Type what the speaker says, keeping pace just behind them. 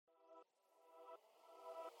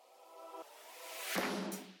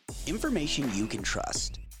Information you can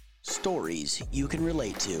trust, stories you can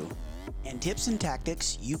relate to, and tips and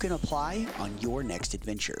tactics you can apply on your next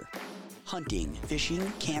adventure. Hunting,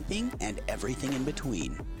 fishing, camping, and everything in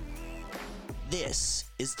between. This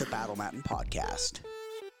is the Battle Mountain Podcast.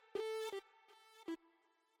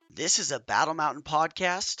 This is a Battle Mountain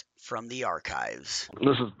Podcast from the archives.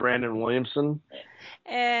 This is Brandon Williamson.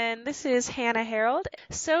 And this is Hannah Harold.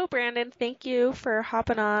 So, Brandon, thank you for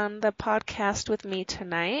hopping on the podcast with me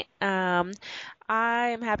tonight. I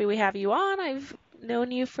am happy we have you on. I've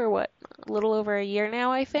known you for, a little over a year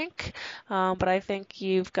now, I think. But I think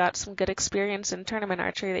you've got some good experience in tournament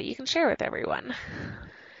archery that you can share with everyone.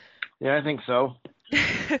 Yeah, I think so.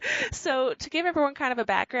 So, to give everyone kind of a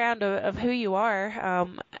background of who you are,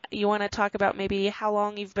 you want to talk about maybe how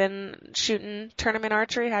long you've been shooting tournament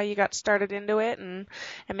archery, how you got started into it, and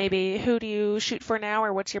maybe who do you shoot for now,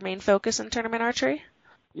 or what's your main focus in tournament archery?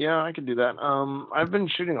 Yeah, I can do that. I've been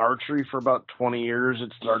shooting archery for about 20 years.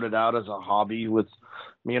 It started out as a hobby with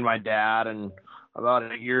me and my dad, and about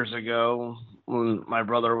 8 years ago, when my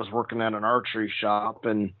brother was working at an archery shop,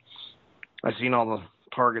 and I seen all the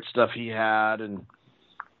target stuff he had, and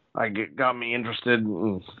got me interested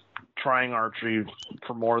in trying archery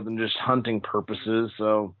for more than just hunting purposes.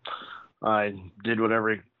 So I did what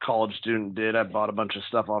every college student did. I bought a bunch of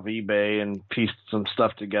stuff off eBay and pieced some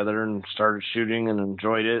stuff together and started shooting and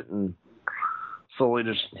enjoyed it, and slowly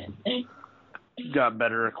just got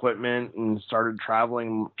better equipment and started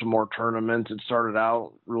traveling to more tournaments. It started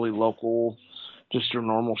out really local, just your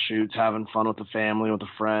normal shoots, having fun with the family, with the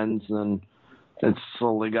friends, and it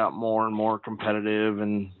slowly got more and more competitive,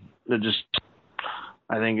 and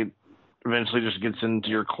I think it eventually just gets into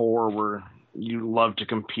your core where you love to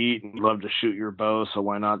compete and love to shoot your bow, so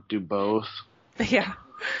why not do both? Yeah.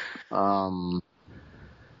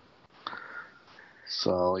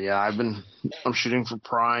 So yeah, I'm shooting for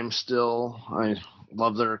Prime still. I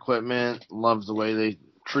love their equipment, love the way they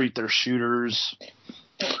treat their shooters.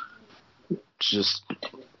 Just,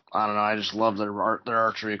 I don't know, I just love their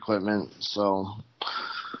archery equipment, so.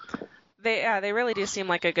 They really do seem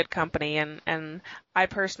like a good company, and I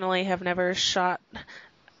personally have never shot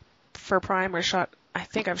for Prime I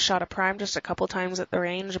think I've shot a Prime just a couple times at the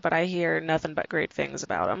range, but I hear nothing but great things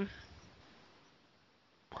about them.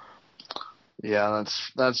 Yeah,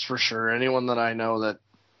 that's for sure. Anyone that I know that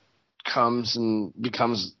comes and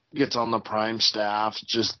gets on the Prime staff,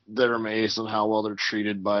 just they're amazed at how well they're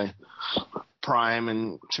treated by Prime,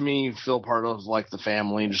 and to me, you feel part of like the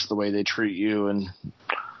family, just the way they treat you, and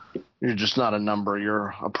you're just not a number.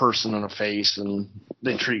 You're a person and a face, and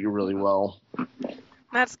they treat you really well.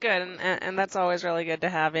 That's good, and that's always really good to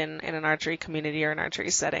have in an archery community or an archery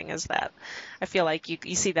setting, is that I feel like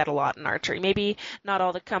you see that a lot in archery. Maybe not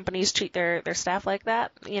all the companies treat their staff like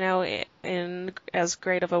that, in as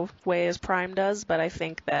great of a way as Prime does, but I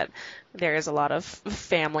think that there is a lot of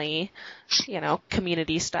family,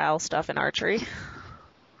 community-style stuff in archery.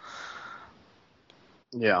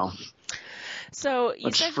 Yeah. So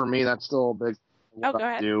for me, that's still a big go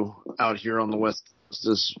ahead. I do out here on the West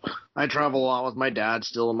Coast. I travel a lot with my dad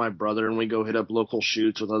still and my brother, and we go hit up local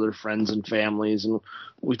shoots with other friends and families, and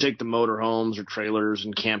we take the motorhomes or trailers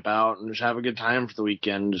and camp out and just have a good time for the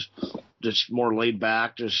weekend. Just more laid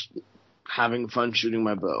back, just having fun shooting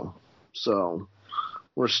my bow. So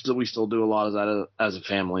we still do a lot of that as a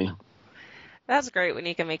family. That's great when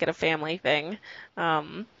you can make it a family thing.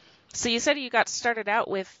 So you said you got started out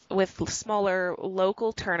with smaller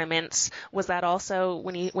local tournaments. Was that also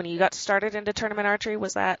when you got started into tournament archery?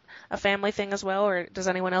 Was that a family thing as well, or does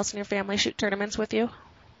anyone else in your family shoot tournaments with you?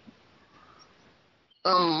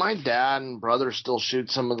 My dad and brother still shoot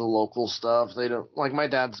some of the local stuff. They don't like my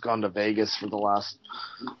dad's gone to Vegas for the last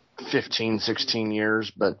 15, 16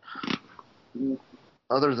 years, but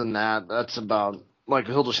other than that, that's about like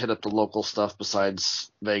he'll just hit up the local stuff besides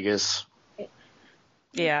Vegas.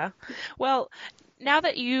 Yeah. Well, now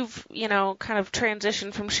that you've, kind of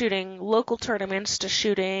transitioned from shooting local tournaments to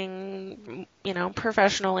shooting,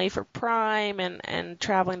 professionally for Prime and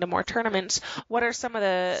traveling to more tournaments, what are some of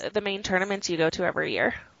the main tournaments you go to every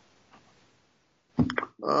year?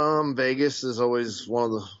 Vegas is always one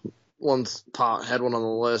of the ones had one on the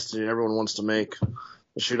list. Everyone wants to make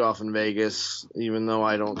a shoot off in Vegas, even though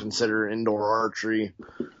I don't consider indoor archery.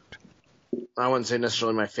 I wouldn't say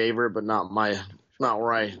necessarily my favorite, but not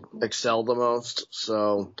where I excel the most,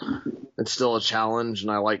 so it's still a challenge,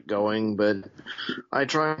 and I like going, but I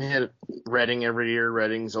try and hit Reading every year.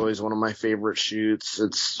 Reading's always one of my favorite shoots.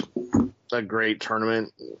 It's a great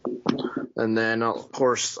tournament. And then, of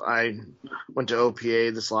course, I went to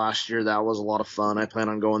OPA this last year. That was a lot of fun. I plan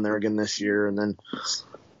on going there again this year. And then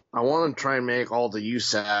I want to try and make all the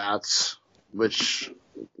USATs, which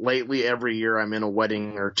lately every year I'm in a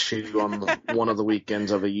wedding or two on one of the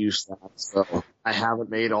weekends of a USAT. So I haven't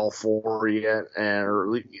made all 4 yet, or at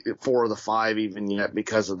least 4 of the 5 even yet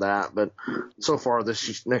because of that. But so far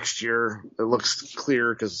next year, it looks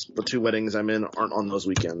clear because the 2 weddings I'm in aren't on those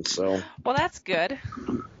weekends. So Well, that's good.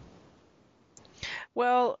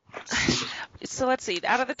 Well, so let's see.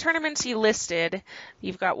 Out of the tournaments you listed,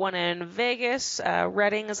 you've got one in Vegas.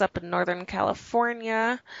 Redding is up in Northern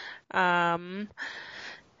California. And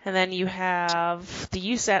then you have the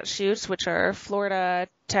USAT shoots, which are Florida,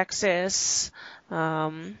 Texas,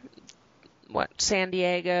 San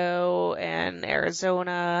Diego, and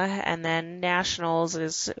Arizona. And then Nationals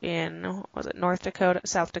is in, was it North Dakota,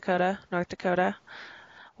 South Dakota, North Dakota?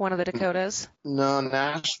 One of the Dakotas. No,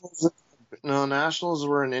 Nationals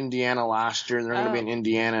were in Indiana last year, and they're going to be in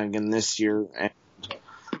Indiana again this year. And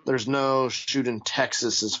there's no shoot in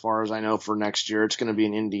Texas, as far as I know, for next year. It's going to be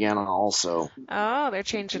in Indiana also. Oh, they're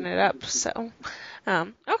changing it up. So,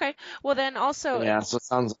 okay. Well, then also. Yeah, so it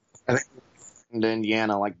sounds. I think into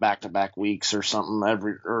Indiana like back-to-back weeks or something,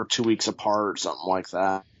 or 2 weeks apart, something like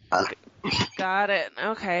that. Got it.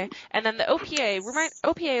 Okay. And then the OPA.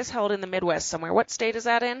 OPA is held in the Midwest somewhere. What state is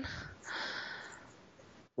that in?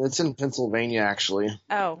 It's in Pennsylvania, actually.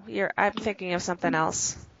 Oh, I'm thinking of something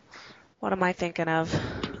else. What am I thinking of?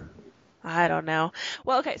 I don't know.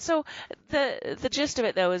 Well, okay, so the gist of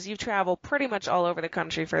it, though, is you travel pretty much all over the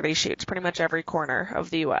country for these shoots, pretty much every corner of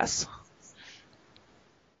the U.S.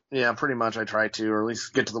 Yeah, pretty much I try to, or at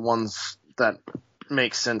least get to the ones that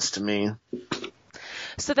make sense to me.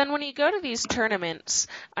 So then when you go to these tournaments,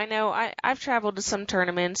 I know I've traveled to some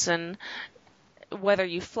tournaments, and whether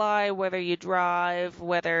you fly, whether you drive,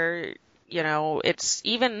 whether, it's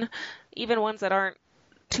even ones that aren't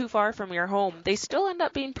too far from your home, they still end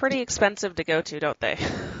up being pretty expensive to go to, don't they?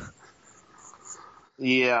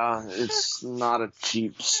 Yeah, it's not a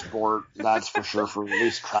cheap sport, that's for sure, for at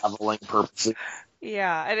least traveling purposes.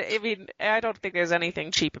 Yeah, I mean, I don't think there's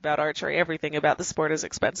anything cheap about archery. Everything about the sport is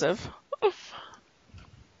expensive.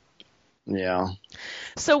 Yeah.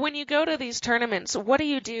 So when you go to these tournaments, what do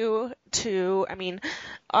you do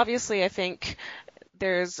obviously I think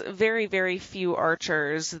there's very, very few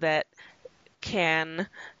archers that can,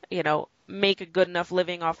 make a good enough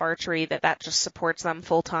living off archery that just supports them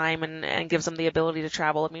full time and gives them the ability to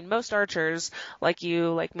travel. I mean, most archers, like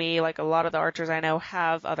you, like me, like a lot of the archers I know,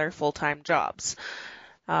 have other full-time jobs.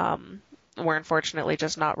 We're unfortunately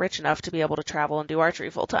just not rich enough to be able to travel and do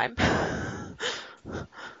archery full time.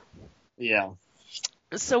 Yeah.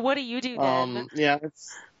 So what do you do then? Yeah.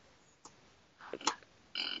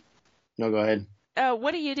 No, go ahead.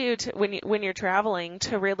 What do you do when you're traveling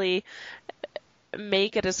to really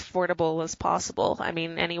make it as affordable as possible? I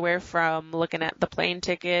mean, anywhere from looking at the plane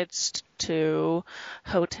tickets to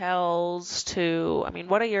hotels to,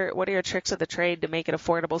 what are your tricks of the trade to make it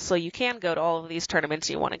affordable so you can go to all of these tournaments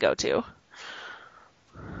you want to go to?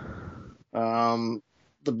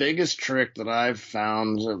 The biggest trick that I've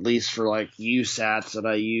found, at least for like USATs that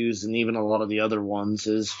I use and even a lot of the other ones,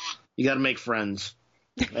 is you got to make friends.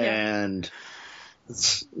 Yeah. And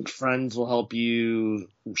friends will help you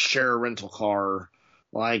share a rental car.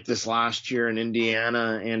 Like this last year in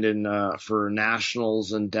Indiana and in for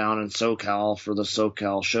Nationals and down in SoCal for the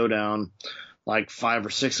SoCal Showdown, like 5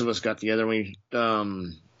 or 6 of us got together and we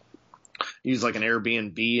used like an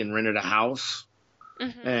Airbnb and rented a house.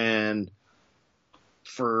 Mm-hmm. And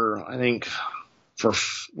we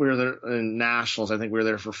were there in Nationals, I think we were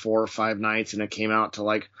there for 4 or 5 nights, and it came out to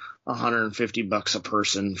like $150 a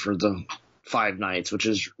person for the 5 nights, which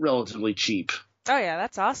is relatively cheap. Oh yeah,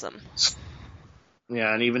 that's awesome.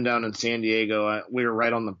 Yeah, and even down in San Diego, we were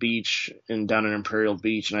right on the beach down in Imperial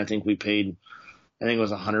Beach, and I think we paid, it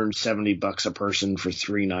was $170 a person for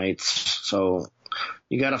 3 nights. So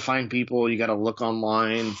you got to find people, you got to look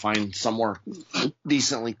online, find somewhere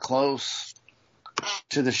decently close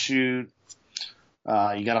to the shoot.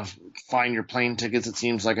 You got to find your plane tickets, it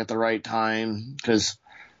seems like, at the right time, because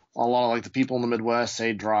a lot of like the people in the Midwest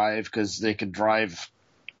say drive because they could drive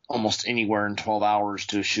almost anywhere in 12 hours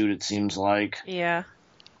to a shoot, it seems like. Yeah.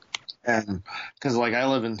 And because like I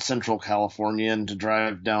live in Central California, and to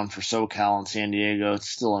drive down for SoCal and San Diego, it's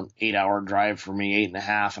still an 8-hour drive for me,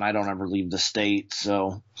 8.5, and I don't ever leave the state.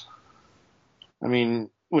 So,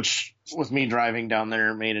 which with me driving down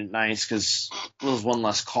there made it nice because there was one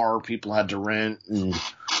less car people had to rent, and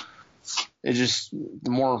it just,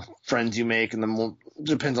 the more friends you make and the more,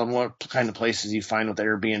 depends on what kind of places you find with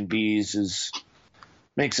Airbnbs,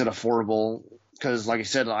 makes it affordable. Because like I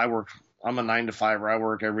said, I'm a 9 to 5, where I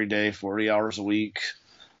work every day, 40 hours a week.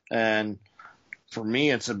 And for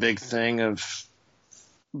me, it's a big thing of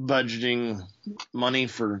budgeting money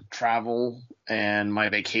for travel and my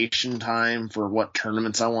vacation time for what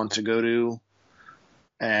tournaments I want to go to.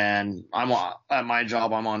 And at my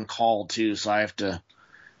job, I'm on call too, so I have to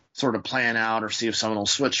sort of plan out or see if someone will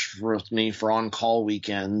switch with me for on-call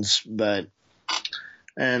weekends.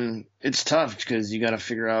 And it's tough because you got to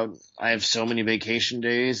figure out, I have so many vacation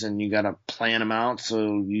days and you got to plan them out.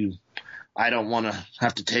 So I don't want to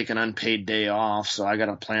have to take an unpaid day off. So I got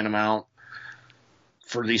to plan them out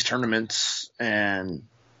for these tournaments and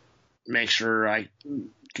make sure I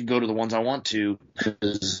could go to the ones I want to,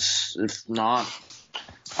 because if not,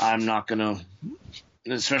 I'm not going to,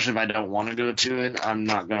 especially if I don't want to go to it, I'm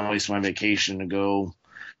not going to waste my vacation to go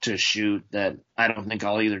to a shoot that I don't think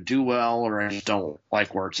I'll either do well, or I just don't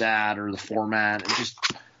like where it's at or the format. It just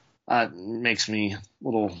makes me a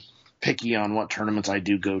little picky on what tournaments I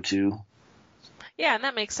do go to. Yeah, and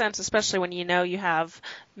that makes sense, especially when you know you have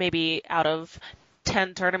maybe out of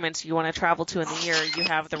 10 tournaments you want to travel to in the year, you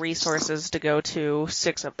have the resources to go to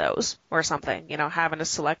 6 of those or something. You know, having to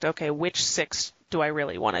select, okay, which 6 do I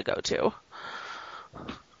really want to go to?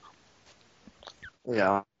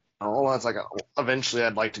 Yeah. Well, that's eventually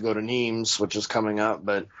I'd like to go to Nîmes, which is coming up,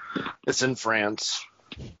 but it's in France.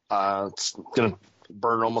 It's going to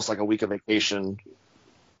burn almost like a week of vacation.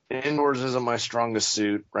 Indoors isn't my strongest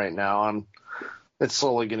suit right now. It's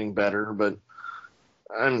slowly getting better,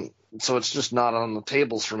 so it's just not on the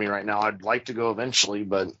tables for me right now. I'd like to go eventually,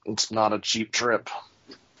 but it's not a cheap trip.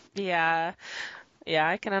 Yeah,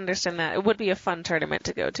 I can understand that. It would be a fun tournament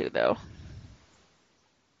to go to, though.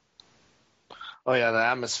 Oh, yeah, the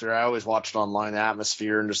atmosphere. I always watch it online, the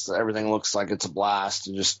atmosphere, and just everything looks like it's a blast.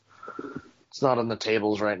 And just it's not on the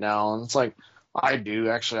tables right now. And it's like, I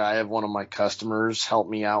have one of my customers help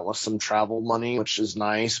me out with some travel money, which is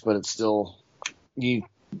nice, but it's still, you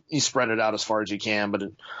spread it out as far as you can, but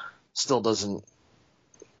it still doesn't,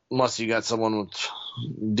 unless you got someone with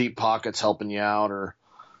deep pockets helping you out, or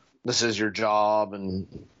this is your job, and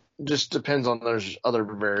just depends on, there's other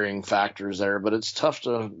varying factors there, but it's tough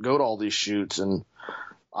to go to all these shoots, and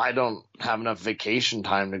I don't have enough vacation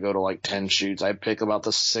time to go to like 10 shoots. I pick about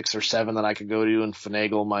the 6 or 7 that I could go to and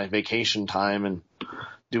finagle my vacation time and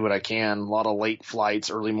do what I can. A lot of late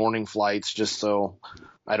flights, early morning flights, just so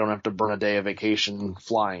I don't have to burn a day of vacation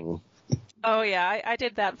flying. Oh, yeah, I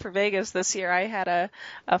did that for Vegas this year. I had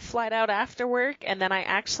a flight out after work, and then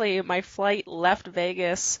my flight left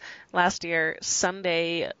Vegas last year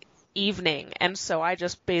Sunday evening, and so I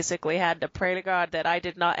just basically had to pray to God that I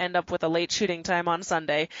did not end up with a late shooting time on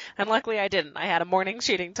Sunday, and luckily I didn't. I had a morning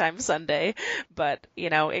shooting time Sunday, but,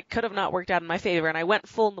 it could have not worked out in my favor, and I went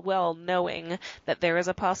full well knowing that there is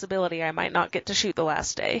a possibility I might not get to shoot the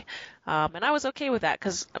last day. And I was okay with that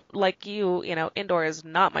because, like you, indoor is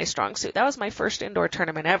not my strong suit. That was my first indoor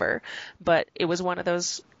tournament ever, but it was one of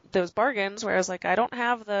those bargains where I was like, I don't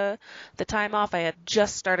have the time off. I had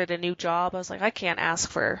just started a new job. I was like, I can't ask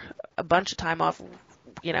for a bunch of time off,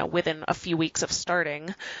 within a few weeks of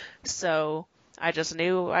starting. So I just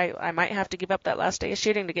knew I might have to give up that last day of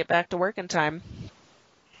shooting to get back to work in time.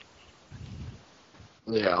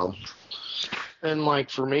 Yeah. And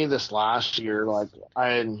for me this last year,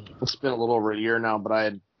 it's been a little over a year now, but I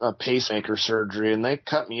had a pacemaker surgery, and they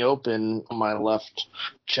cut me open on my left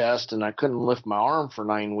chest, and I couldn't lift my arm for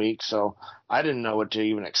 9 weeks. So I didn't know what to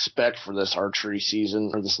even expect for this archery season,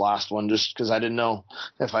 or this last one, just because I didn't know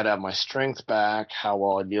if I'd have my strength back, how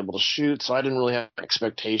well I'd be able to shoot. So I didn't really have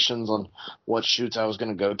expectations on what shoots I was going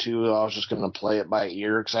to go to. I was just going to play it by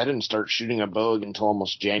ear, because I didn't start shooting a bow until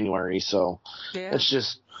almost January. So It's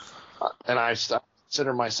just, and I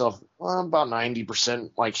consider myself about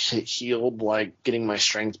 90% healed, getting my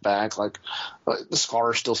strength back. The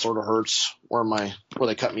scar still sort of hurts where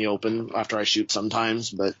they cut me open after I shoot sometimes,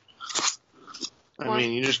 but I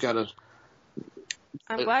mean, you just gotta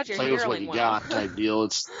I'm glad you're play with what you got type deal.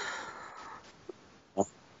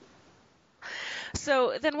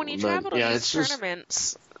 So then when you travel to these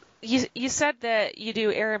tournaments, you said that you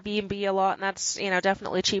do Airbnb a lot, and that's,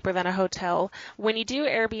 definitely cheaper than a hotel. When you do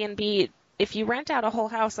Airbnb, if you rent out a whole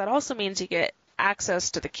house, that also means you get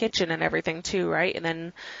access to the kitchen and everything too, right? And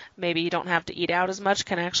then maybe you don't have to eat out as much,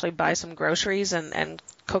 can actually buy some groceries and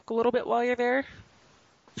cook a little bit while you're there.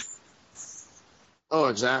 Oh,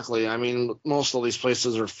 exactly. I mean, most of these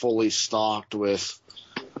places are fully stocked with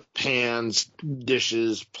pans,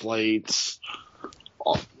 dishes, plates,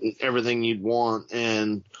 everything you'd want.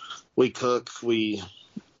 And we cook, we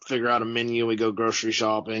figure out a menu, we go grocery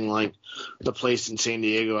shopping. The place in San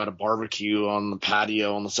Diego had a barbecue on the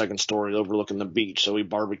patio on the second story overlooking the beach, so we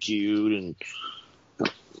barbecued, and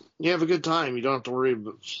you have a good time. You don't have to worry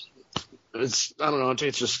I don't know.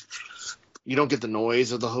 It's just you don't get the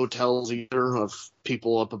noise of the hotels either, of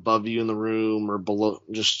people up above you in the room or below.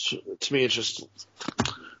 Just to me, it's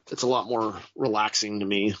a lot more relaxing to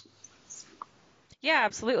me. Yeah,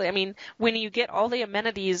 absolutely. I mean, when you get all the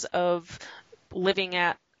amenities of living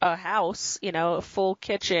at a house, a full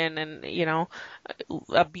kitchen and,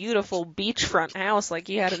 a beautiful beachfront house like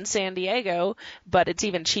you had in San Diego, but it's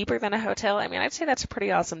even cheaper than a hotel, I mean, I'd say that's a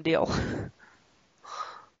pretty awesome deal.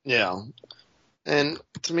 Yeah. And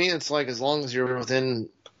to me, it's like as long as you're within,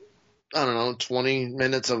 I don't know, 20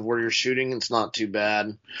 minutes of where you're shooting, it's not too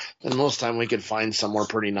bad. And most time we could find somewhere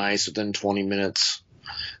pretty nice within 20 minutes.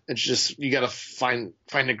 It's just you got to find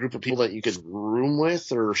a group of people that you could room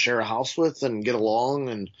with or share a house with and get along.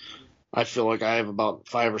 And I feel like I have about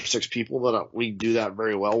 5 or 6 people that we do that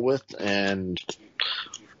very well with, and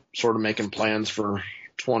sort of making plans for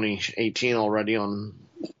 2018 already on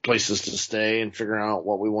places to stay and figuring out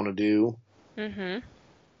what we want to do. Mm-hmm.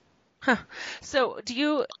 Huh. So do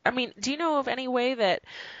you know of any way that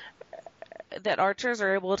archers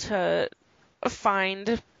are able to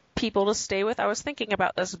find people to stay with? I was thinking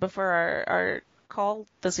about this before our call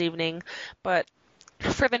this evening, but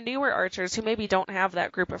for the newer archers who maybe don't have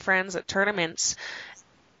that group of friends at tournaments,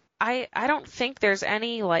 I don't think there's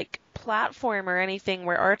any like platform or anything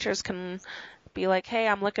where archers can be like, hey,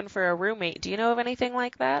 I'm looking for a roommate. Do you know of anything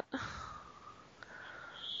like that?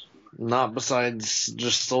 Not besides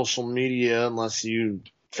just social media, unless you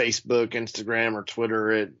Facebook, Instagram, or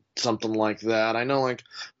Twitter it, something like that. I know like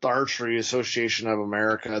the Archery Association of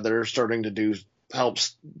America, they're starting to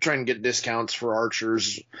try and get discounts for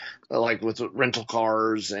archers, like with rental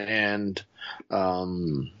cars and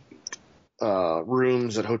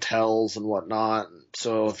rooms at hotels and whatnot.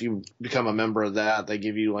 So if you become a member of that, they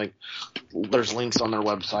give you there's links on their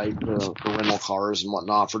website for rental cars and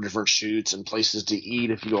whatnot for different shoots and places to eat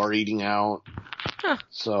if you are eating out. Huh.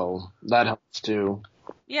 So that helps too.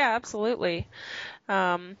 Yeah, absolutely.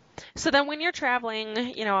 So then when you're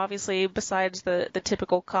traveling, obviously besides the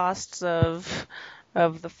typical costs of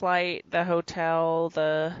the flight, the hotel,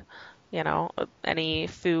 any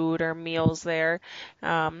food or meals there,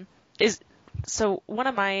 so one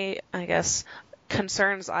of my, I guess,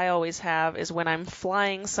 concerns I always have is when I'm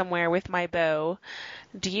flying somewhere with my bow.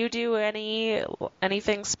 Do you do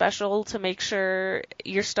anything special to make sure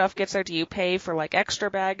your stuff gets there? Do you pay for like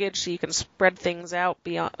extra baggage so you can spread things out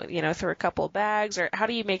beyond, through a couple of bags, or how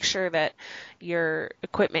do you make sure that your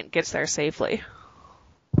equipment gets there safely?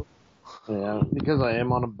 Yeah, because I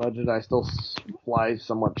am on a budget, I still fly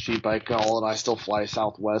somewhat cheap, I call it. I still fly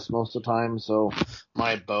Southwest most of the time, so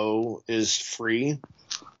my bow is free.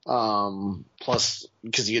 Plus,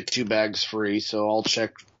 because you get 2 bags free, so I'll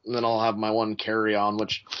check, and then I'll have my one carry-on,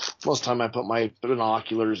 which most of the time I put my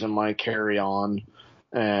binoculars in my carry-on,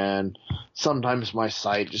 and sometimes my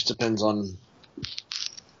sight, just depends on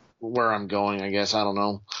where I'm going, I guess, I don't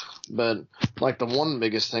know. But, like, the one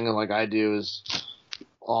biggest thing like I do is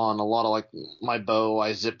on a lot of like my bow,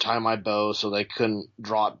 I zip tie my bow so they couldn't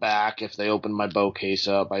draw it back if they opened my bow case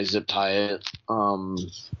up. I zip tie it.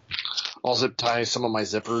 I'll zip tie some of my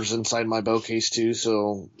zippers inside my bow case too,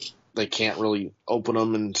 so they can't really open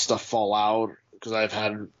them and stuff fall out, because I've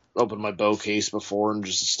had open my bow case before and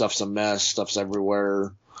just stuff's a mess, stuff's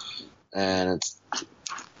everywhere, and it's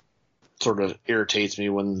sort of irritates me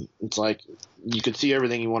when it's like you could see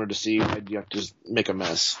everything you wanted to see, why'd you have to just make a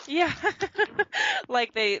mess? Yeah.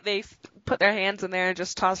 Like they put their hands in there and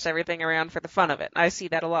just tossed everything around for the fun of it. I see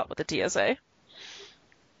that a lot with the TSA.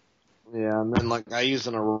 Yeah, and then like I use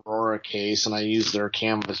an Aurora case and I use their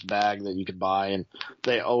canvas bag that you could buy, and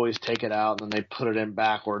they always take it out and then they put it in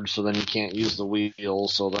backwards, so then you can't use the wheel,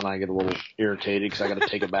 so then I get a little irritated because I got to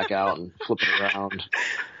take it back out and flip it around.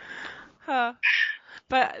 Huh.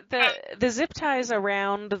 But the zip ties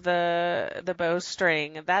around the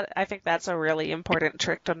bowstring, that I think that's a really important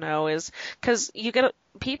trick to know, is because you get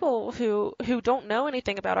people who don't know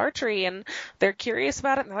anything about archery and they're curious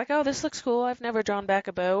about it and they're like, oh, this looks cool, I've never drawn back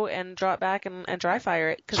a bow, and draw it back and dry fire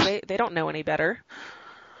it because they don't know any better.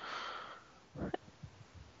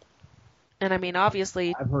 And I mean,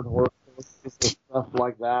 obviously, I've heard horror stories and stuff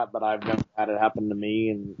like that, but I've never had it happen to me.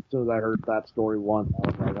 And as soon as I heard that story once, I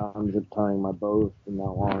was like, I'm zip tying my bow from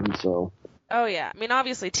now on. So. Oh yeah, I mean,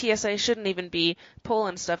 obviously TSA shouldn't even be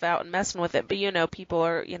pulling stuff out and messing with it, but people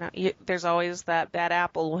are, there's always that bad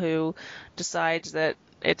apple who decides that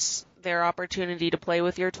it's their opportunity to play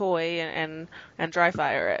with your toy and dry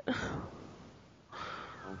fire it.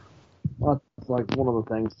 Well, it's like one of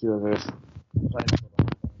the things too.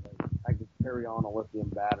 I could carry on a lithium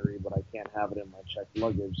battery, but I can't have it in my checked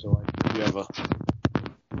luggage, so I do have a.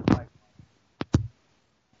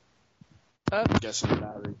 I'm guessing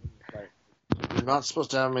batteries. You're not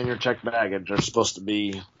supposed to have them in your checked baggage. They're supposed to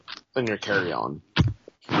be in your carry-on.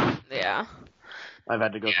 Yeah. I've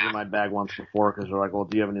had to go through my bag once before because they're like, well,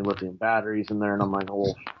 do you have any lithium batteries in there? And I'm like,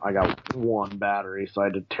 well, I got one battery, so I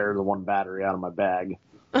had to tear the one battery out of my bag.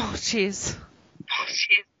 Oh, jeez.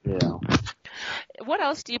 Yeah. What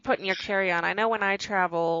else do you put in your carry-on? I know when I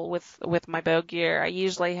travel with my bow gear, I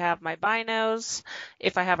usually have my binos.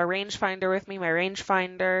 If I have a rangefinder with me, my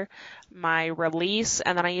rangefinder, my release,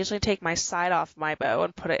 and then I usually take my sight off my bow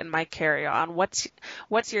and put it in my carry-on. What's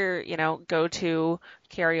your, go-to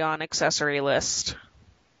carry-on accessory list?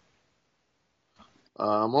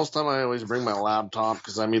 Most of the time I always bring my laptop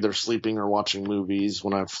because I'm either sleeping or watching movies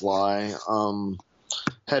when I fly.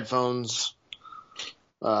 Headphones.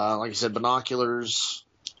 Like I said, binoculars.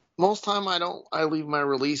 Most time I leave my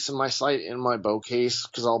release and my sight in my bow case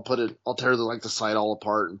because I'll tear the sight all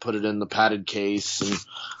apart and put it in the padded case, and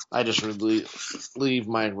I just leave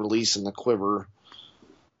my release in the quiver.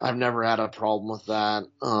 I've never had a problem with that.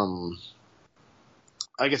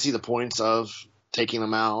 I can see the points of taking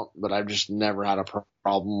them out, but I've just never had a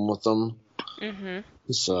problem with them. Mm-hmm.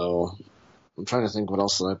 So I'm trying to think what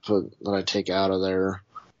else that I take out of there.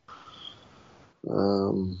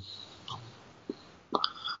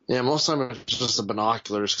 Yeah, most of the time it's just the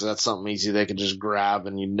binoculars because that's something easy they can just grab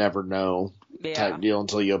and you never know type deal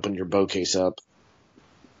until you open your bow case up.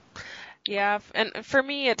 Yeah, and for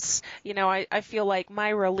me it's, I feel like my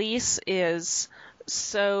release is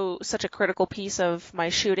such a critical piece of my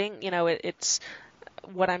shooting. It's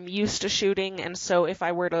what I'm used to shooting, and so if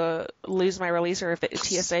I were to lose my release or if the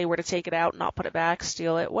TSA were to take it out, not put it back,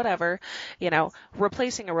 steal it, whatever,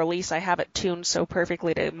 replacing a release, I have it tuned so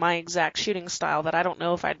perfectly to my exact shooting style that I don't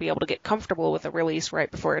know if I'd be able to get comfortable with a release right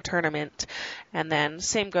before a tournament. And then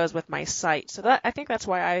same goes with my sight. So I think that's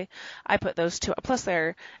why I put those two, plus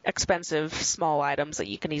they're expensive small items that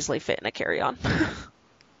you can easily fit in a carry-on.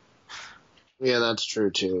 Yeah, that's true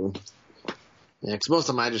too. Yeah, because most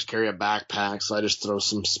of them I just carry a backpack, so I just throw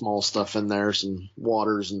some small stuff in there, some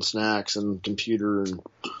waters and snacks and computer and,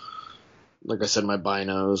 like I said, my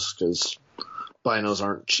binos, because binos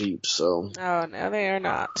aren't cheap, so. Oh, no, they are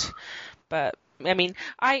not. But, I mean,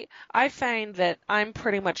 I find that I'm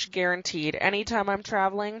pretty much guaranteed anytime I'm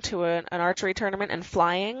traveling to an archery tournament and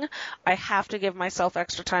flying, I have to give myself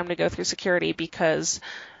extra time to go through security because,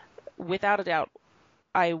 without a doubt,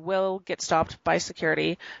 I will get stopped by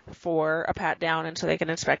security for a pat down and so they can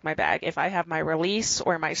inspect my bag. If I have my release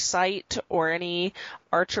or my sight or any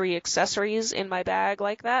archery accessories in my bag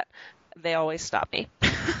like that, they always stop me.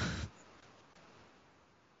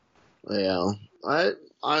 Yeah.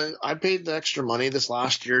 I paid the extra money this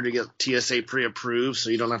last year to get TSA pre-approved, so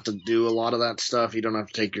you don't have to do a lot of that stuff. You don't have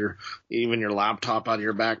to take even your laptop out of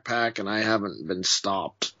your backpack, and I haven't been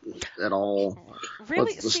stopped at all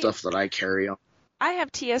Really? with the stuff that I carry on. I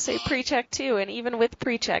have TSA pre-check too, and even with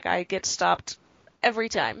pre-check, I get stopped every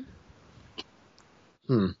time.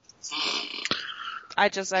 I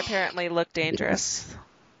apparently look dangerous.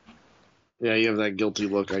 Yeah, you have that guilty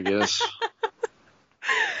look, I guess.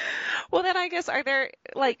 Well, then I guess, are there,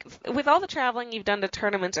 with all the traveling you've done to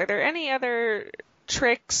tournaments, are there any other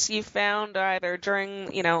tricks you found either during,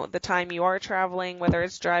 the time you are traveling, whether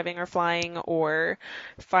it's driving or flying or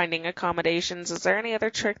finding accommodations? Is there any other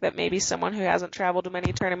trick that maybe someone who hasn't traveled to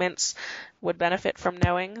many tournaments would benefit from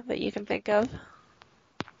knowing that you can think of?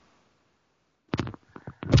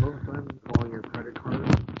 Most times calling your credit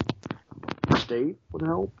card state would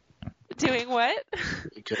help. Doing what?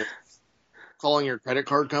 You could. Calling your credit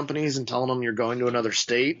card companies and telling them you're going to another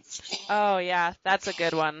state. Oh, yeah, that's a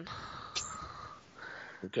good one.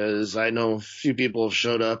 Because I know a few people have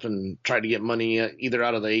showed up and tried to get money either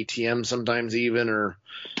out of the ATM sometimes even, or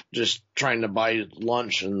just trying to buy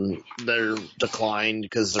lunch and they're declined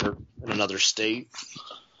because they're in another state.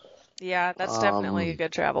 Yeah, that's definitely a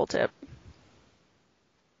good travel tip.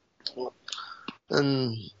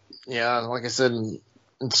 And yeah, like I said,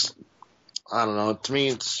 I don't know. To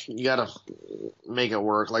me, you gotta make it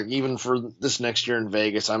work. Like even for this next year in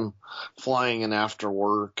Vegas, I'm flying in after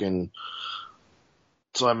work, and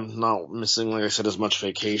so I'm not missing, like I said, as much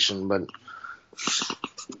vacation. But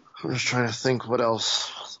I'm just trying to think what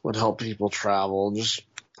else would help people travel. Just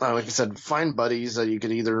like I said, find buddies that you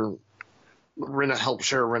could either help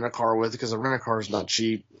share a rent-a-car with, because a rent-a-car is not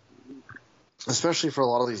cheap. Especially for a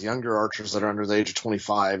lot of these younger archers that are under the age of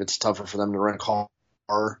 25, it's tougher for them to rent a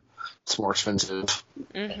car. It's more expensive.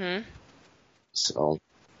 Mm-hmm. So.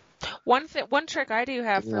 One trick I do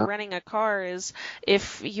have for renting a car is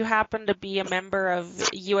if you happen to be a member of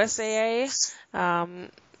USAA,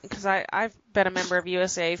 because I've been a member of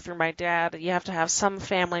USA through my dad, you have to have some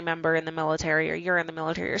family member in the military, or you're in the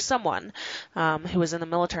military, or someone who was in the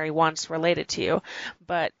military once related to you.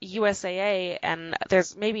 But USAA, and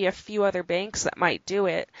there's maybe a few other banks that might do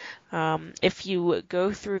it, if you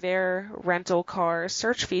go through their rental car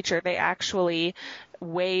search feature, they actually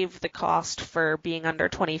waive the cost for being under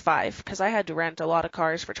 25, because I had to rent a lot of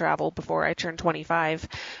cars for travel before I turned 25,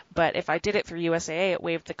 but if I did it through USAA, it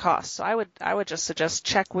waived the cost. So I would just suggest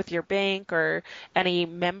check with your bank or any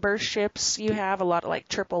memberships you have. A lot of like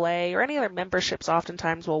AAA or any other memberships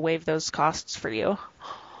oftentimes will waive those costs for you.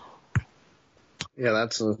 Yeah,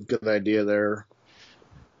 that's a good idea there.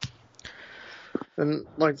 And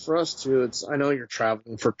like for us too, I know you're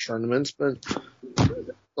traveling for tournaments, but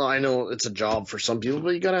well, I know it's a job for some people,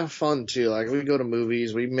 but you gotta have fun too. Like we go to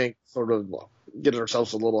movies, we make sort of get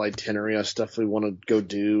ourselves a little itinerary of stuff we want to go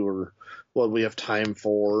do or what we have time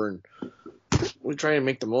for, and we try and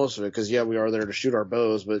make the most of it because we are there to shoot our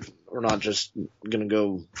bows, but we're not just gonna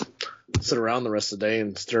go sit around the rest of the day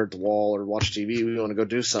and stare at the wall or watch TV. We want to go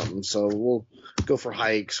do something, so we'll go for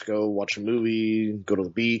hikes, go watch a movie, go to the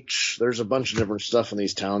beach. There's a bunch of different stuff in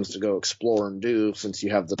these towns to go explore and do since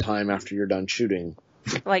you have the time after you're done shooting.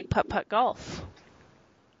 Like putt-putt golf.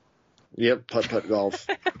 Yep, putt-putt golf.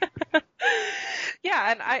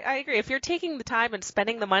 Yeah, and I agree. If you're taking the time and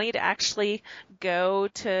spending the money to actually go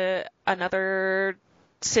to another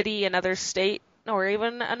city, another state, or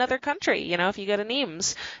even another country, if you go to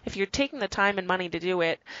Nîmes, if you're taking the time and money to do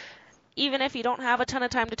it, even if you don't have a ton of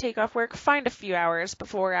time to take off work, find a few hours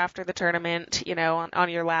before or after the tournament, on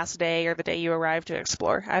your last day or the day you arrive to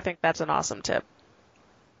explore. I think that's an awesome tip.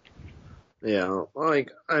 Yeah,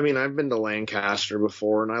 I've been to Lancaster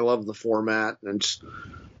before, and I love the format, and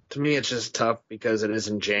to me it's just tough because it is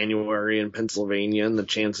in January in Pennsylvania, and the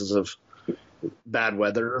chances of bad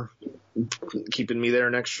weather keeping me there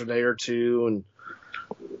an extra day or two, and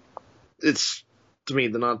it's, to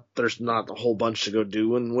me, there's not a whole bunch to go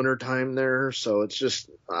do in wintertime there, so it's just,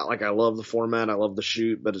 I love the format, I love the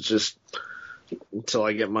shoot, but it's just, until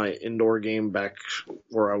I get my indoor game back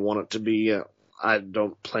where I want it to be, I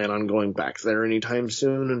don't plan on going back there anytime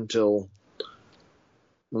soon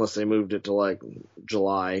unless they moved it to,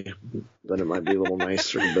 July, then it might be a little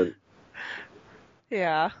nicer, but...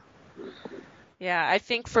 Yeah. Yeah, I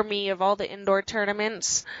think for me, of all the indoor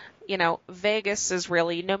tournaments, Vegas is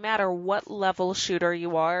really, no matter what level shooter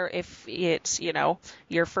you are, if it's,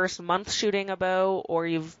 your first month shooting a bow or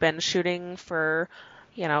you've been shooting for,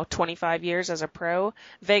 25 years as a pro,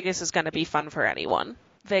 Vegas is going to be fun for anyone.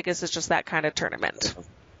 Vegas is just that kind of tournament.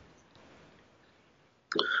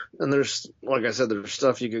 And there's, like I said, there's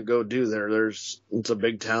stuff you could go do there. It's a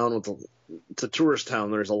big town it's a tourist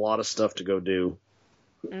town. There's a lot of stuff to go do.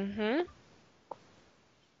 Mm-hmm.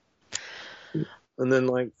 And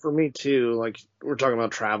then, for me, too, we're talking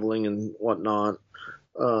about traveling and whatnot.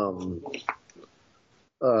 I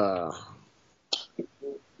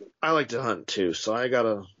like to hunt, too, so I got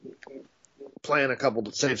to plan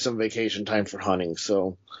to save some vacation time for hunting.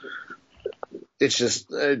 So as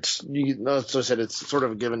I said, it's sort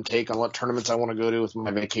of a give and take on what tournaments I want to go to with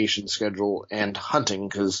my vacation schedule and hunting,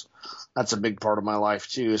 because that's a big part of my life,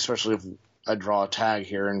 too, especially if I draw a tag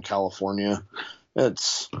here in California.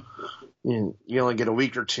 You only get a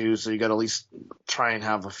week or two, so you got to at least try and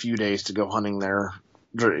have a few days to go hunting there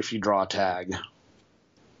if you draw a tag.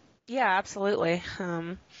 Yeah, absolutely.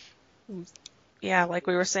 Yeah, like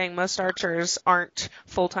we were saying, most archers aren't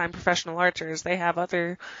full-time professional archers. They have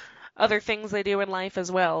other things they do in life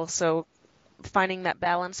as well. So finding that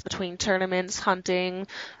balance between tournaments, hunting,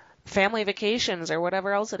 family vacations, or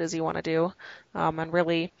whatever else it is you want to do, and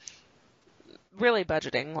really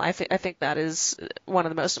budgeting. I think that is one of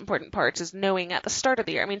the most important parts, is knowing at the start of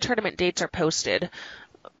the year. Tournament dates are posted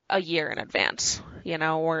a year in advance,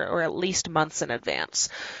 or at least months in advance.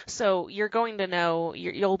 So you're going to know,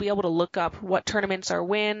 you'll be able to look up what tournaments are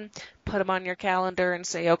when, put them on your calendar and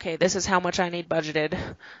say, okay, this is how much I need budgeted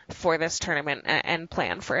for this tournament, and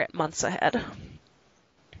plan for it months ahead.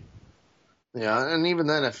 Yeah, and even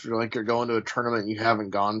then, if you're going to a tournament you haven't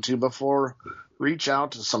gone to before, reach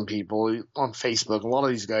out to some people on Facebook. A lot of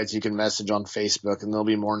these guys you can message on Facebook, and they'll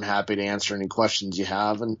be more than happy to answer any questions you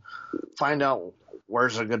have, and find out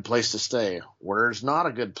where's a good place to stay, where's not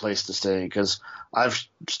a good place to stay, because I've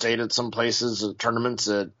stayed at some places at tournaments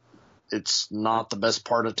that it's not the best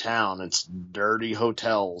part of town. It's dirty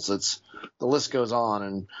hotels. The list goes on,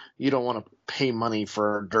 and you don't want to pay money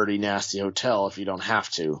for a dirty, nasty hotel if you don't have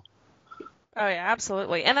to. Oh yeah,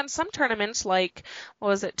 absolutely. And then some tournaments like, what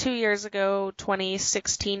was it, 2 years ago,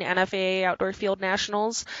 2016 NFAA Outdoor Field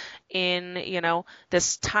Nationals in,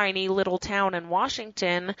 this tiny little town in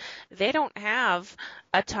Washington, they don't have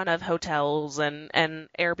a ton of hotels and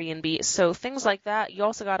Airbnb. So things like that, you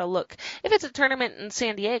also got to look. If it's a tournament in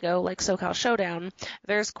San Diego, like SoCal Showdown,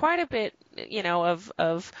 there's quite a bit,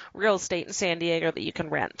 of real estate in San Diego that you can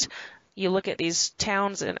rent. You look at these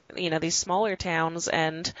towns and, these smaller towns,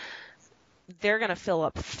 and they're going to fill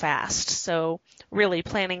up fast. So really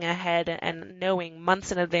planning ahead and knowing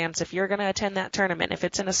months in advance if you're going to attend that tournament, if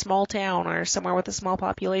it's in a small town or somewhere with a small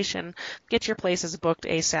population, get your places booked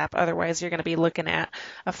ASAP. Otherwise, you're going to be looking at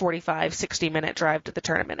a 45, 60-minute drive to the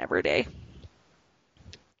tournament every day.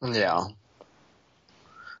 Yeah.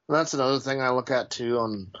 That's another thing I look at, too,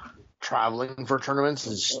 on traveling for tournaments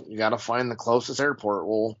is you got to find the closest airport.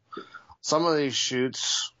 Well, some of these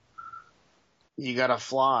shoots you got to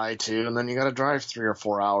fly to, and then you got to drive 3 or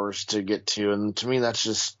 4 hours to get to. And to me, that's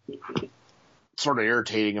just sort of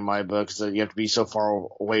irritating in my books that you have to be so far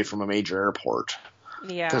away from a major airport.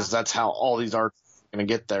 Yeah. Because that's how all these are going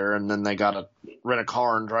to get there, and then they got to rent a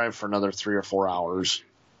car and drive for another 3 or 4 hours.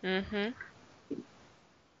 Mm-hmm.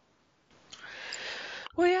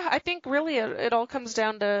 Well, yeah, I think really it all comes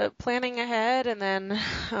down to planning ahead, and then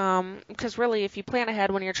because really if you plan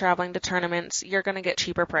ahead when you're traveling to tournaments, you're going to get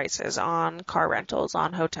cheaper prices on car rentals,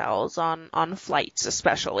 on hotels, on flights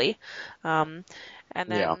especially. And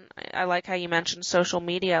then I like how you mentioned social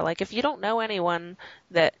media. Like if you don't know anyone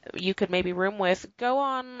that you could maybe room with, go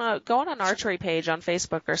on an archery page on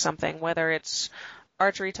Facebook or something, whether it's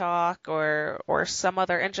Archery Talk or some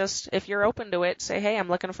other, and just if you're open to it, say, hey, I'm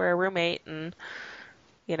looking for a roommate, and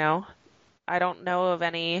I don't know of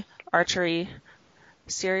any archery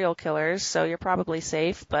serial killers, so you're probably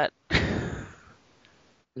safe, but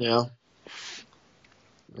Yeah,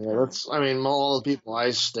 that's, all the people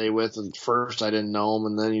I stay with, at first I didn't know them,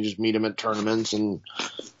 and then you just meet them at tournaments, and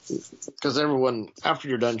because everyone, after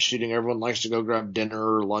you're done shooting, everyone likes to go grab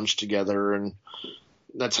dinner or lunch together, and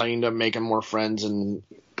that's how you end up making more friends and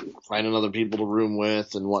finding other people to room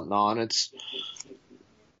with and whatnot.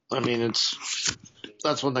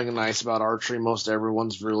 That's one thing nice about archery. Most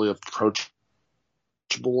everyone's really approachable,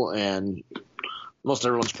 and most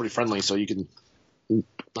everyone's pretty friendly. So you can, a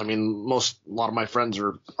lot of my friends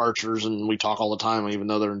are archers, and we talk all the time, even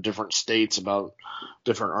though they're in different states, about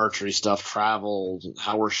different archery stuff, travel,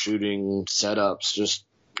 how we're shooting, setups. Just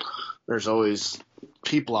there's always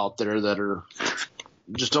people out there that are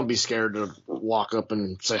just, don't be scared to walk up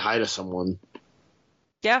and say hi to someone.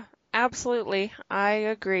 Yeah, absolutely. I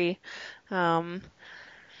agree.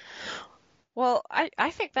 Well,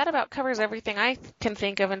 I think that about covers everything I can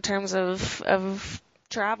think of in terms of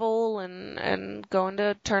travel and going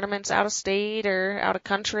to tournaments out of state or out of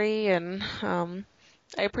country. And I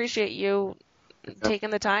appreciate you taking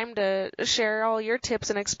the time to share all your tips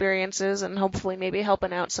and experiences, and hopefully maybe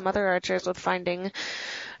helping out some other archers with finding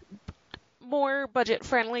more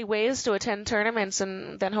budget-friendly ways to attend tournaments,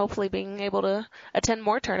 and then hopefully being able to attend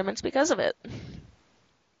more tournaments because of it.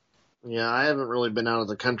 Yeah, I haven't really been out of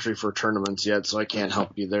the country for tournaments yet, so I can't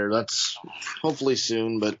help you there. That's hopefully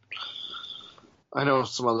soon, but I know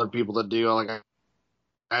some other people that do.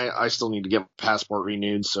 I still need to get my passport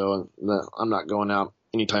renewed, so I'm not going out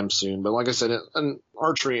anytime soon. But like I said, an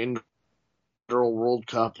archery indoor World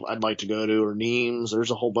Cup I'd like to go to, or Neems. There's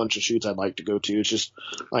a whole bunch of shoots I'd like to go to. It's just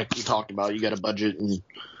like we talked about, you got to budget and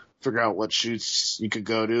figure out what shoots you could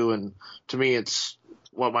go to, and to me, it's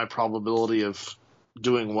what my probability of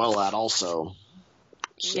doing well at also.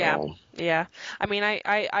 So. Yeah.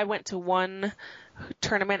 I went to one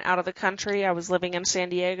tournament out of the country. I was living in San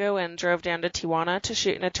Diego and drove down to Tijuana to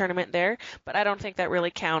shoot in a tournament there, but I don't think that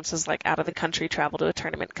really counts as like out of the country travel to a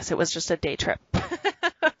tournament because it was just a day trip.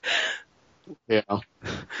 Yeah. All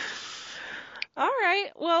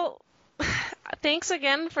right. Well, thanks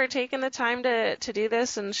again for taking the time to do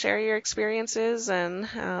this and share your experiences,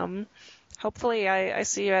 and hopefully I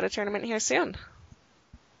see you at a tournament here soon.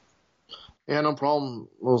 Yeah, no problem.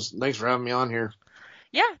 Well, thanks for having me on here.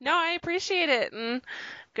 Yeah, no, I appreciate it, and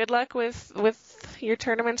good luck with your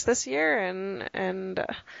tournaments this year, and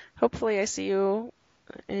hopefully I see you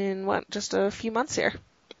in just a few months here.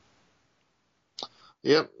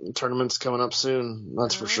 Yep, the tournament's coming up soon.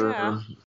 That's for sure.